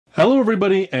Hello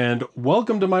everybody and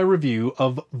welcome to my review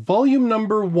of volume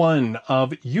number 1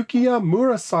 of Yukiya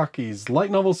Murasaki's light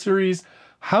novel series,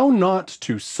 How Not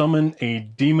to Summon a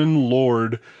Demon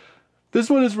Lord. This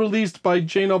one is released by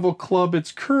J-Novel Club.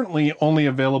 It's currently only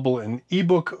available in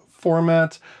ebook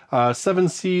format. Seven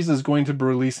Seas is going to be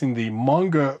releasing the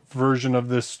manga version of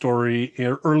this story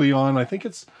early on. I think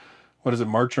it's,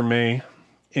 March or May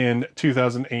in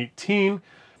 2018.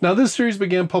 Now, this series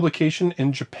began publication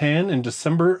in Japan in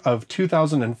December of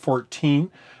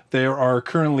 2014. There are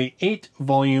currently 8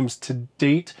 volumes to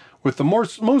date, with the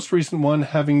most recent one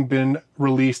having been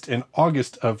released in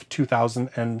August of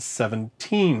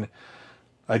 2017.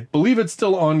 I believe it's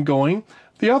still ongoing.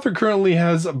 The author currently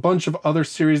has a bunch of other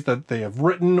series that they have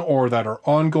written or that are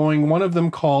ongoing. One of them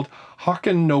called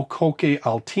Haken no Koke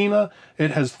Altina.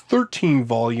 It has 13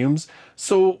 volumes.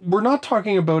 So we're not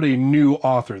talking about a new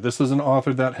author. This is an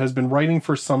author that has been writing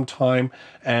for some time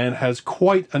and has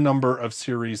quite a number of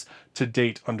series to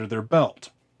date under their belt.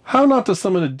 How Not to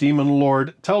Summon a Demon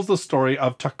Lord tells the story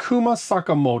of Takuma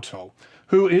Sakamoto,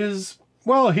 who is,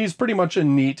 well, he's pretty much a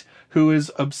NEET who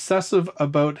is obsessive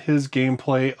about his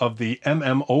gameplay of the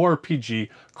MMORPG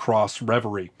Cross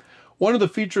Reverie. One of the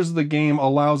features of the game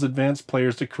allows advanced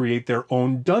players to create their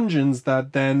own dungeons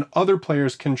that then other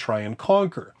players can try and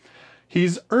conquer.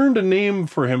 He's earned a name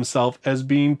for himself as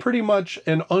being pretty much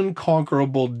an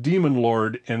unconquerable demon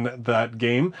lord in that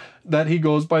game that he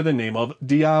goes by the name of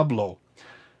Diablo.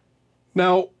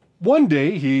 Now, one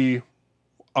day he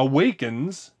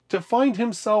awakens to find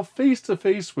himself face to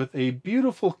face with a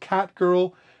beautiful cat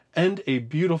girl and a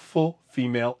beautiful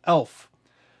female elf.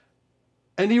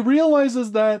 And he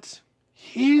realizes that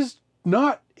he's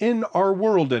not in our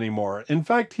world anymore. In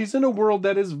fact, he's in a world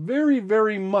that is very,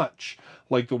 very much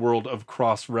like the world of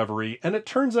Cross Reverie. And it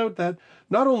turns out that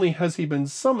not only has he been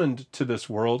summoned to this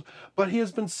world, but he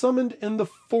has been summoned in the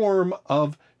form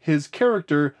of his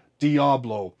character,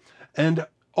 Diablo, and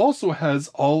also has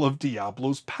all of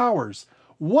Diablo's powers.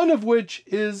 One of which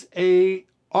is a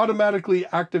automatically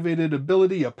activated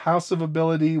ability, a passive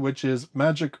ability, which is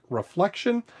magic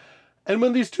reflection. And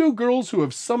when these two girls who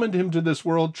have summoned him to this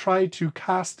world try to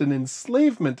cast an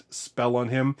enslavement spell on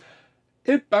him,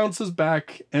 it bounces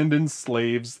back and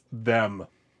enslaves them.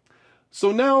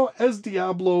 So now, as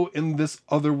Diablo in this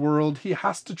other world, he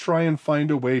has to try and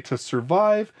find a way to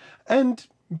survive and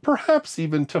perhaps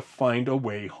even to find a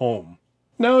way home.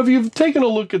 Now, if you've taken a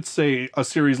look at, say, a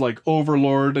series like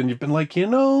Overlord, and you've been like, you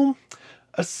know,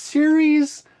 a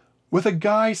series with a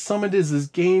guy summoned as his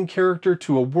game character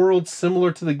to a world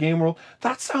similar to the game world,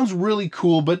 that sounds really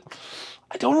cool, but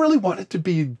I don't really want it to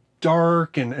be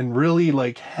dark and really,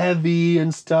 like, heavy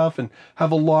and stuff and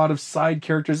have a lot of side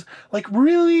characters. Like,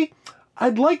 really,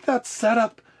 I'd like that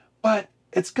setup, but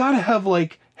it's got to have,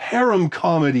 like, harem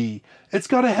comedy. It's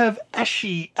got to have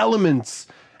ecchi elements,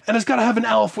 and it's got to have an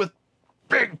elf with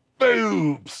big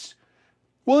boobs.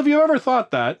 Well, if you ever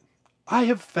thought that, I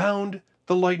have found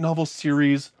the light novel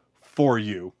series for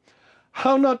you.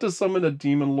 How Not to Summon a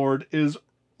Demon Lord is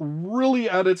really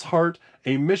at its heart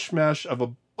a mishmash of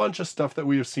a bunch of stuff that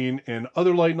we have seen in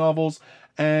other light novels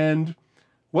and,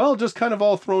 well, just kind of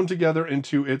all thrown together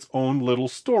into its own little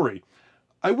story.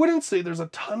 I wouldn't say there's a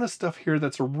ton of stuff here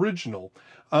that's original,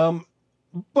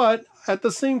 but at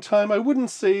the same time, I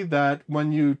wouldn't say that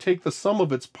when you take the sum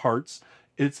of its parts,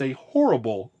 it's a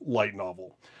horrible light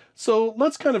novel. So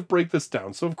let's kind of break this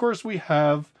down. So of course we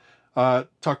have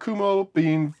Takuma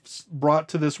being brought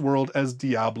to this world as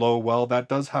Diablo. Well, that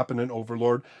does happen in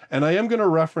Overlord. And I am going to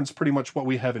reference pretty much what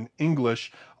we have in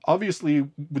English. Obviously,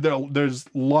 there's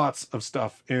lots of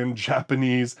stuff in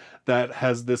Japanese that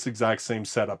has this exact same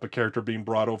setup, a character being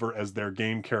brought over as their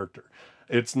game character.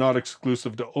 It's not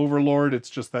exclusive to Overlord. It's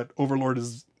just that Overlord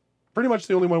is pretty much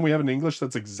the only one we have in English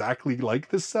that's exactly like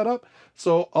this setup,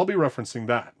 so I'll be referencing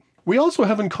that. We also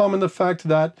have in common the fact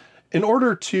that in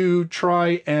order to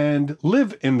try and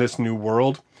live in this new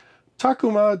world,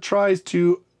 Takuma tries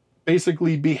to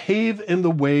basically behave in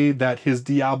the way that his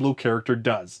Diablo character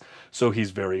does. So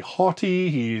he's very haughty,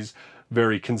 he's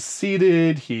very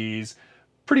conceited, he's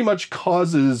pretty much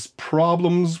causes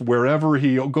problems wherever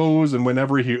he goes and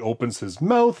whenever he opens his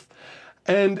mouth.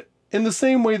 And in the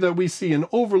same way that we see in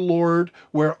Overlord,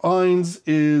 where Ainz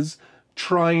is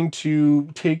trying to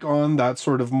take on that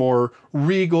sort of more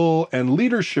regal and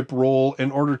leadership role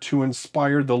in order to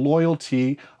inspire the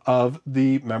loyalty of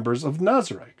the members of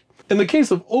Nazareth. In the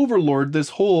case of Overlord,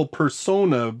 this whole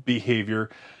persona behavior,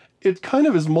 it kind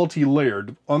of is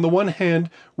multi-layered. On the one hand,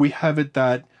 we have it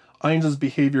that Ainz's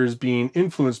behavior is being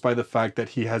influenced by the fact that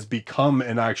he has become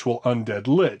an actual undead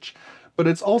lich. but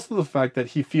it's also the fact that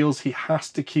he feels he has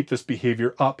to keep this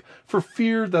behavior up for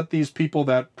fear that these people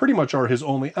that pretty much are his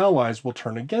only allies will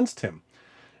turn against him.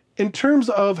 In terms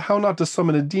of how not to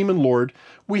summon a demon lord,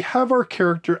 we have our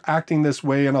character acting this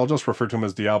way, and I'll just refer to him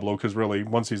as Diablo, because really,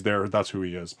 once he's there, that's who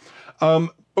he is.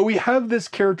 But we have this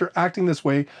character acting this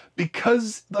way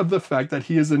because of the fact that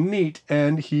he is a NEET,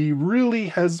 and he really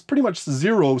has pretty much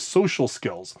zero social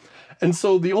skills. And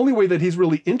so the only way that he's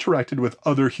really interacted with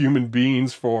other human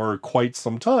beings for quite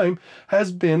some time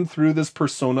has been through this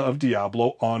persona of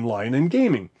Diablo online and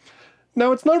gaming.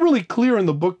 Now, it's not really clear in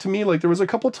the book to me. Like, there was a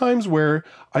couple times where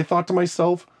I thought to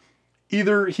myself,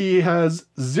 either he has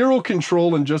zero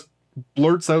control and just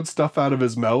blurts out stuff out of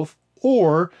his mouth,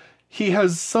 or he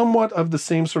has somewhat of the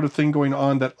same sort of thing going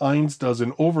on that Ainz does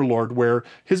in Overlord, where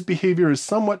his behavior is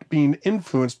somewhat being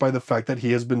influenced by the fact that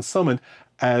he has been summoned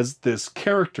as this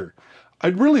character.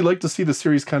 I'd really like to see the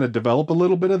series kind of develop a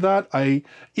little bit of that.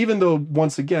 Even though,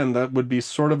 once again, that would be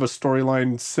sort of a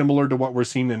storyline similar to what we're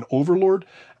seeing in Overlord,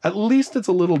 at least it's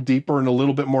a little deeper and a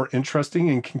little bit more interesting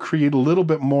and can create a little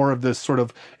bit more of this sort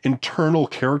of internal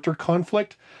character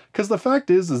conflict. Because the fact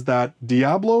is that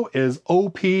Diablo is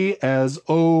OP as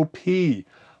OP.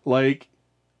 Like,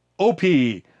 OP.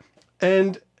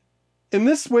 And in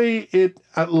this way,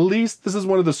 at least, this is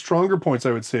one of the stronger points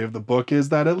I would say of the book, is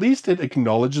that at least it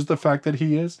acknowledges the fact that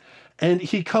he is, and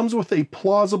he comes with a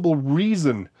plausible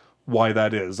reason why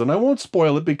that is. And I won't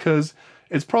spoil it because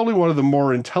it's probably one of the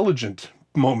more intelligent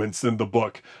moments in the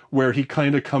book where he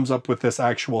kind of comes up with this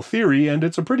actual theory, and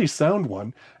it's a pretty sound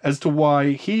one, as to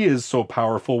why he is so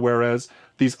powerful, whereas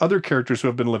these other characters who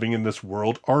have been living in this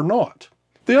world are not.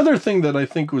 The other thing that I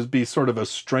think would be sort of a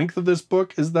strength of this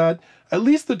book is that at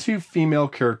least the two female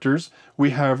characters,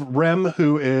 we have Rem,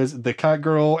 who is the cat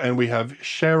girl, and we have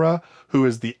Shera, who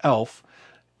is the elf.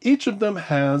 Each of them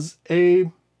has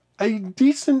a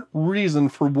decent reason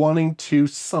for wanting to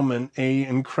summon an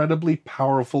incredibly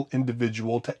powerful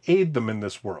individual to aid them in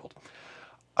this world.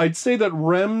 I'd say that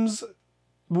Rem's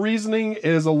reasoning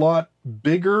is a lot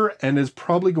bigger and is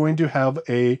probably going to have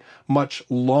a much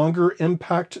longer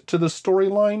impact to the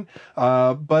storyline.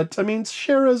 But I mean,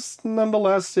 Shera's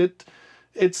nonetheless,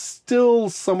 it's still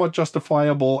somewhat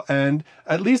justifiable, and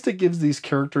at least it gives these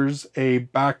characters a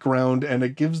background and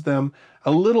it gives them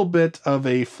a little bit of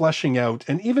a fleshing out.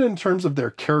 And even in terms of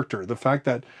their character, the fact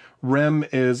that Rem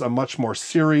is a much more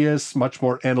serious, much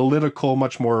more analytical,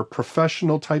 much more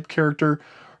professional type character,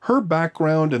 her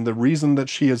background and the reason that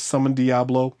she has summoned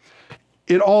Diablo,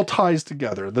 it all ties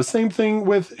together. The same thing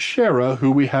with Shera,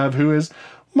 who we have, who is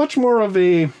much more of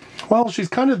a, well, she's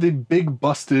kind of the big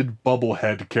busted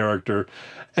bubblehead character.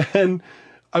 And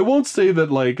I won't say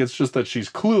that, like, it's just that she's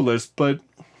clueless, but,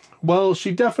 well,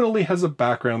 she definitely has a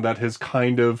background that has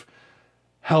kind of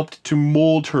helped to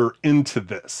mold her into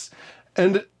this.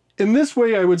 And in this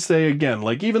way, I would say, again,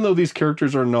 like, even though these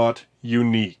characters are not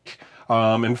unique,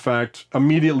 in fact,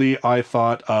 immediately I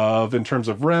thought of, in terms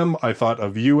of Rem, I thought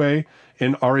of Yue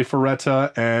in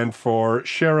Arifureta, and for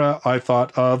Shera, I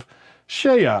thought of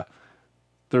Shea.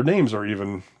 Their names are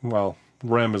even, well,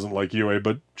 Rem isn't like Yue,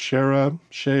 but Shera,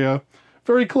 Shea,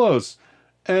 very close.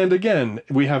 And again,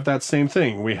 we have that same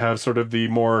thing. We have sort of the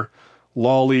more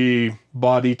lolly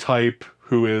body type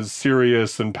who is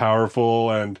serious and powerful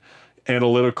and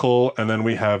analytical, and then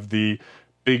we have the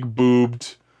big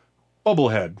boobed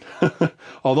bubblehead.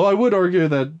 Although I would argue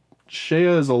that Shea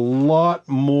is a lot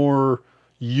more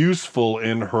useful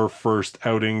in her first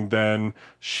outing than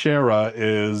Shera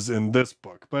is in this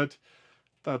book, but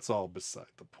that's all beside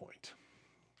the point.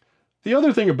 The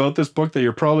other thing about this book that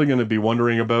you're probably going to be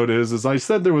wondering about is, as I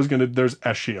said, there's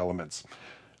ecchi elements.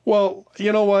 Well,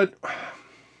 you know what?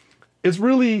 It's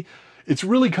really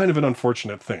kind of an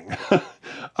unfortunate thing.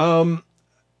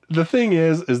 The thing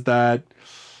is that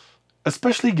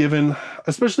especially given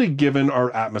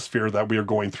our atmosphere that we are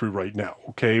going through right now,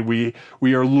 okay? We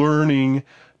are learning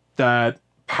that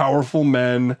powerful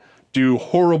men do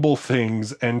horrible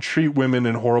things and treat women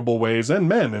in horrible ways and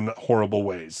men in horrible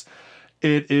ways.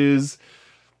 It is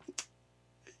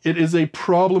a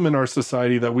problem in our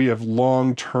society that we have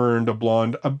long turned a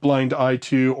blind eye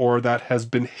to, or that has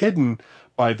been hidden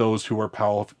by those who are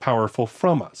powerful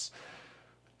from us.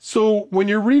 So when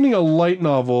you're reading a light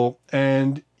novel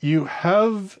and you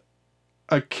have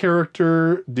a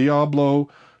character, Diablo,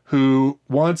 who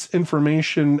wants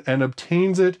information and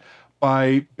obtains it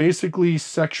by basically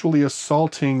sexually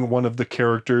assaulting one of the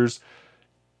characters,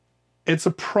 it's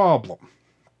a problem.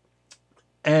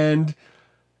 And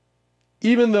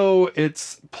even though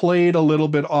it's played a little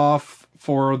bit off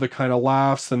for the kind of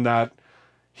laughs and that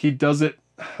he does it,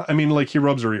 I mean, like, he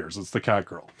rubs her ears, it's the cat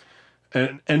girl.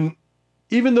 And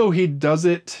even though he does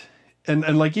it,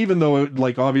 and like, even though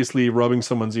like obviously rubbing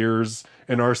someone's ears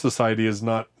in our society is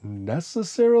not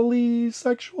necessarily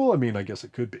sexual. I mean, I guess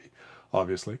it could be,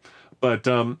 obviously. But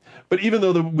even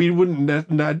though we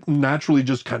wouldn't naturally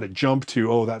just kind of jump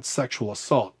to, oh, that's sexual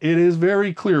assault, it is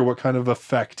very clear what kind of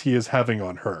effect he is having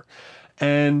on her.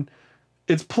 And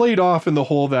it's played off in the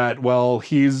whole that, well,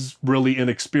 he's really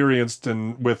inexperienced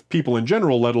and with people in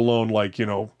general, let alone like, you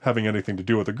know, having anything to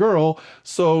do with a girl.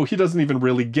 So he doesn't even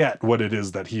really get what it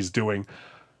is that he's doing.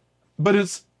 But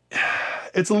it's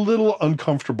a little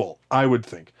uncomfortable, I would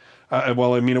think.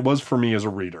 Well, I mean, it was for me as a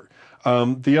reader.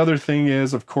 The other thing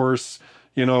is, of course,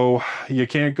 you know, you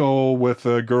can't go with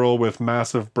a girl with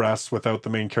massive breasts without the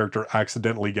main character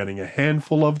accidentally getting a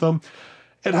handful of them.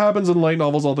 It happens in light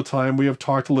novels all the time. We have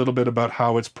talked a little bit about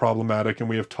how it's problematic, and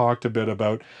we have talked a bit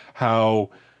about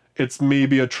how it's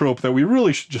maybe a trope that we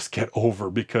really should just get over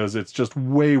because it's just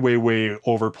way, way, way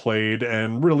overplayed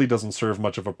and really doesn't serve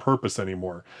much of a purpose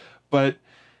anymore. But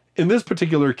in this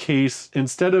particular case,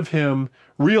 instead of him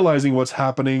realizing what's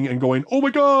happening and going, oh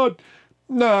my God,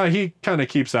 nah, he kind of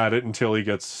keeps at it until he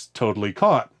gets totally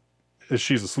caught.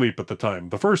 She's asleep at the time,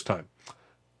 the first time.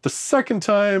 The second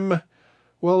time,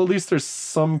 well, at least there's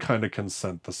some kind of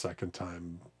consent the second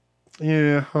time.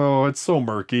 Yeah, oh, it's so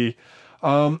murky.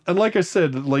 And like I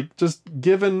said, like just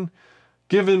given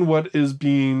what is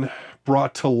being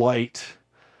brought to light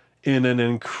in an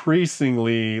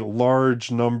increasingly large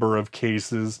number of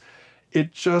cases,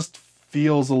 it just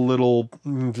feels a little...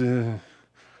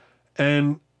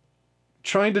 And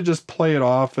trying to just play it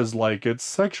off as like it's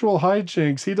sexual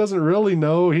hijinks. He doesn't really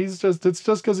know. It's just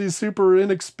because he's super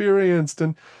inexperienced.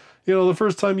 And, you know, the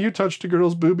first time you touched a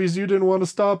girl's boobies, you didn't want to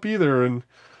stop either. And,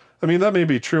 I mean, that may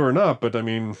be true or not, but, I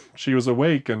mean, she was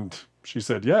awake and she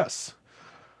said yes.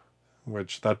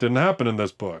 Which, that didn't happen in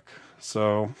this book.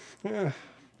 So, yeah.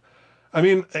 I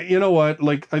mean, you know what,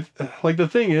 like the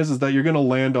thing is that you're going to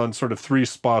land on sort of three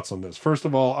spots on this. First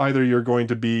of all, either you're going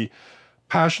to be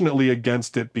passionately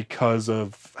against it because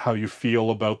of how you feel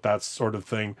about that sort of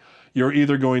thing. You're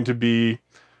either going to be,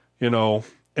 you know,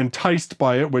 enticed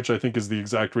by it, which I think is the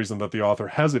exact reason that the author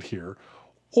has it here,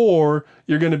 or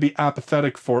you're going to be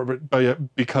apathetic for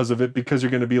it because of it, because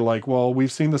you're going to be like, well,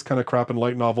 we've seen this kind of crap in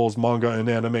light novels, manga, and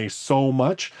anime so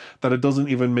much that it doesn't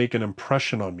even make an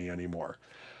impression on me anymore.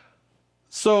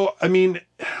 So, I mean,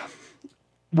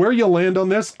 where you land on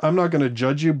this, I'm not going to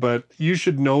judge you, but you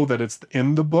should know that it's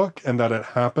in the book and that it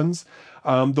happens.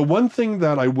 The one thing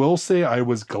that I will say I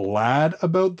was glad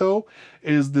about, though,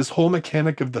 is this whole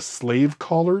mechanic of the slave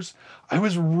collars. I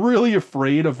was really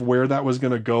afraid of where that was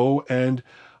going to go, and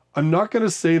I'm not going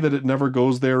to say that it never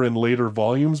goes there in later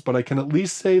volumes, but I can at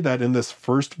least say that in this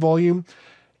first volume,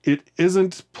 it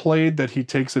isn't played that he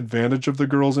takes advantage of the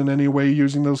girls in any way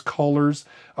using those collars.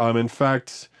 In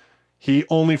fact, he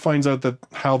only finds out that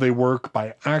how they work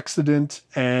by accident,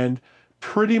 and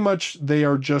pretty much they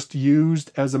are just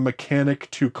used as a mechanic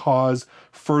to cause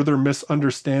further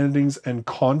misunderstandings and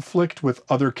conflict with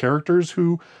other characters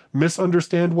who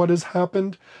misunderstand what has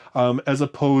happened, as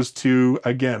opposed to,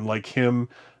 again, like him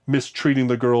mistreating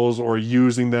the girls or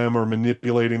using them or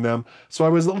manipulating them. So I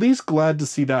was at least glad to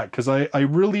see that, because I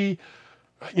really,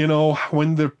 you know,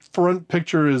 when the front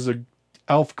picture is a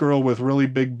elf girl with really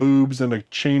big boobs and a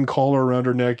chain collar around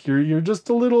her neck, you're just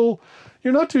a little,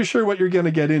 you're not too sure what you're going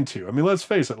to get into. I mean, let's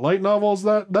face it, light novels,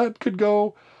 that could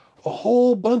go a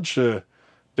whole bunch of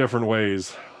different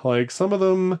ways. Like some of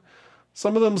them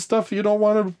stuff you don't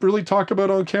want to really talk about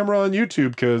on camera on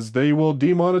YouTube because they will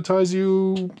demonetize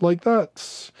you like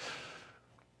that.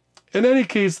 In any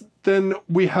case, then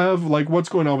we have like what's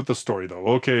going on with the story though.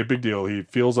 Okay, big deal. He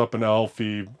feels up an elf.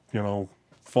 He, you know,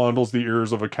 fondles the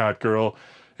ears of a cat girl.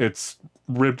 It's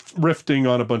riffing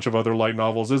on a bunch of other light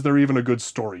novels. Is there even a good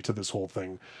story to this whole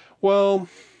thing? Well,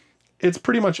 it's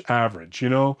pretty much average, you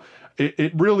know?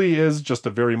 It really is just a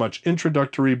very much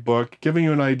introductory book, giving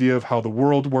you an idea of how the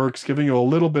world works, giving you a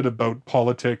little bit about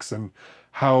politics and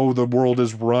how the world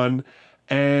is run.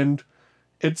 And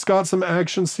it's got some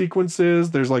action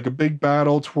sequences. There's like a big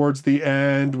battle towards the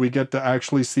end. We get to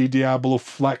actually see Diablo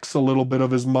flex a little bit of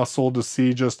his muscle to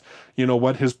see just, you know,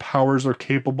 what his powers are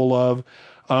capable of.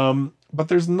 But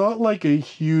there's not like a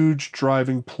huge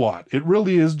driving plot. It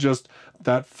really is just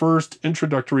that first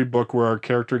introductory book where our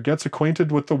character gets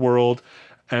acquainted with the world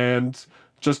and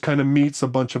just kind of meets a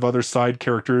bunch of other side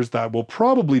characters that will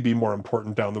probably be more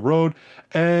important down the road.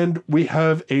 And we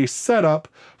have a setup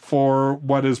for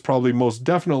what is probably most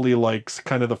definitely like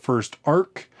kind of the first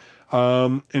arc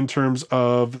in terms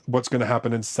of what's going to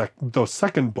happen in the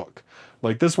second book.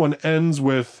 Like this one ends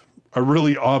with a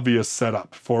really obvious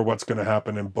setup for what's going to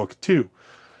happen in book 2.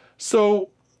 So,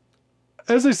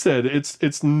 as I said,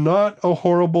 it's not a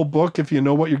horrible book if you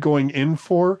know what you're going in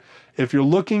for. If you're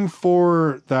looking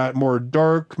for that more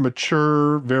dark,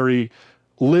 mature, very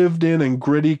lived in and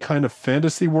gritty kind of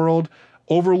fantasy world,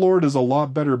 Overlord is a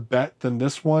lot better bet than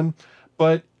this one.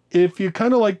 But if you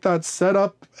kind of like that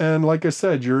setup, and like I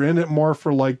said, you're in it more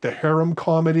for like the harem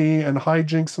comedy and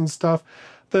hijinks and stuff,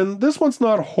 then this one's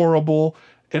not horrible.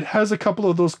 It has a couple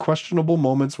of those questionable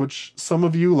moments, which some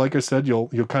of you, like I said, you'll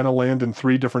kind of land in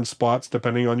 3 different spots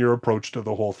depending on your approach to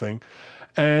the whole thing.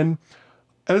 And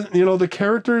as you know, the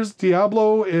characters,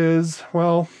 Diablo is,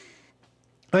 well,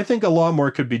 I think a lot more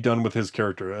could be done with his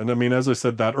character. And I mean, as I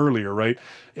said that earlier, right?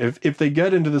 If they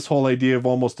get into this whole idea of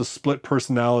almost a split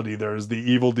personality, there's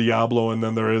the evil Diablo, and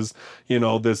then there is, you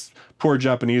know, this poor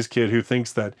Japanese kid who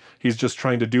thinks that he's just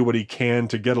trying to do what he can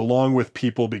to get along with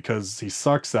people because he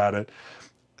sucks at it.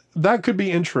 That could be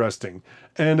interesting.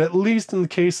 And at least in the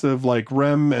case of like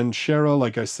Rem and Shera,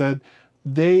 like I said,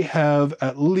 they have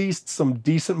at least some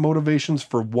decent motivations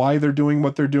for why they're doing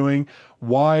what they're doing,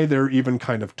 why they're even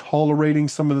kind of tolerating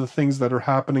some of the things that are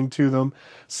happening to them.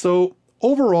 So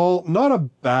overall, not a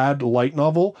bad light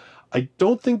novel. I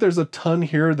don't think there's a ton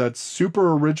here that's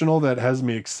super original that has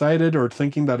me excited or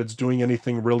thinking that it's doing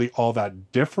anything really all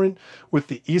that different with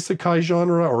the isekai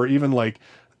genre, or even like,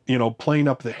 you know, playing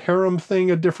up the harem thing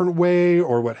a different way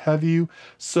or what have you.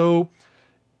 So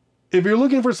if you're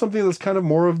looking for something that's kind of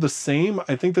more of the same,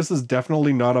 I think this is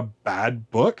definitely not a bad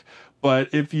book.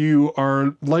 But if you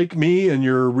are like me and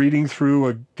you're reading through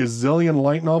a gazillion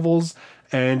light novels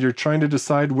and you're trying to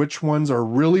decide which ones are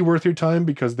really worth your time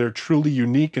because they're truly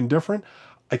unique and different,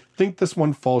 I think this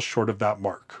one falls short of that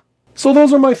mark. So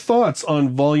those are my thoughts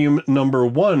on volume number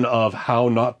 1 of How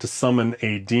Not to Summon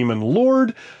a Demon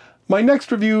Lord. My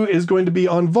next review is going to be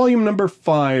on volume number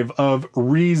 5 of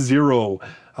ReZero.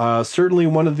 Certainly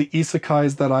one of the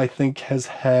isekais that I think has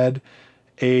had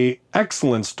an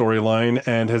excellent storyline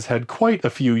and has had quite a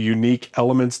few unique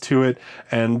elements to it,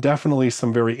 and definitely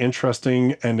some very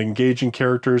interesting and engaging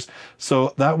characters.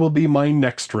 So that will be my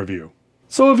next review.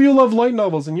 So if you love light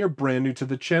novels and you're brand new to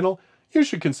the channel, you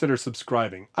should consider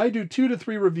subscribing. I do 2 to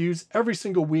 3 reviews every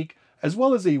single week, as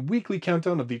well as a weekly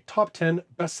countdown of the top 10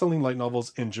 best-selling light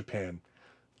novels in Japan.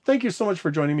 Thank you so much for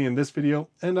joining me in this video,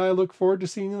 and I look forward to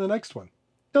seeing you in the next one.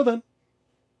 Till then,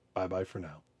 bye-bye for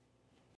now.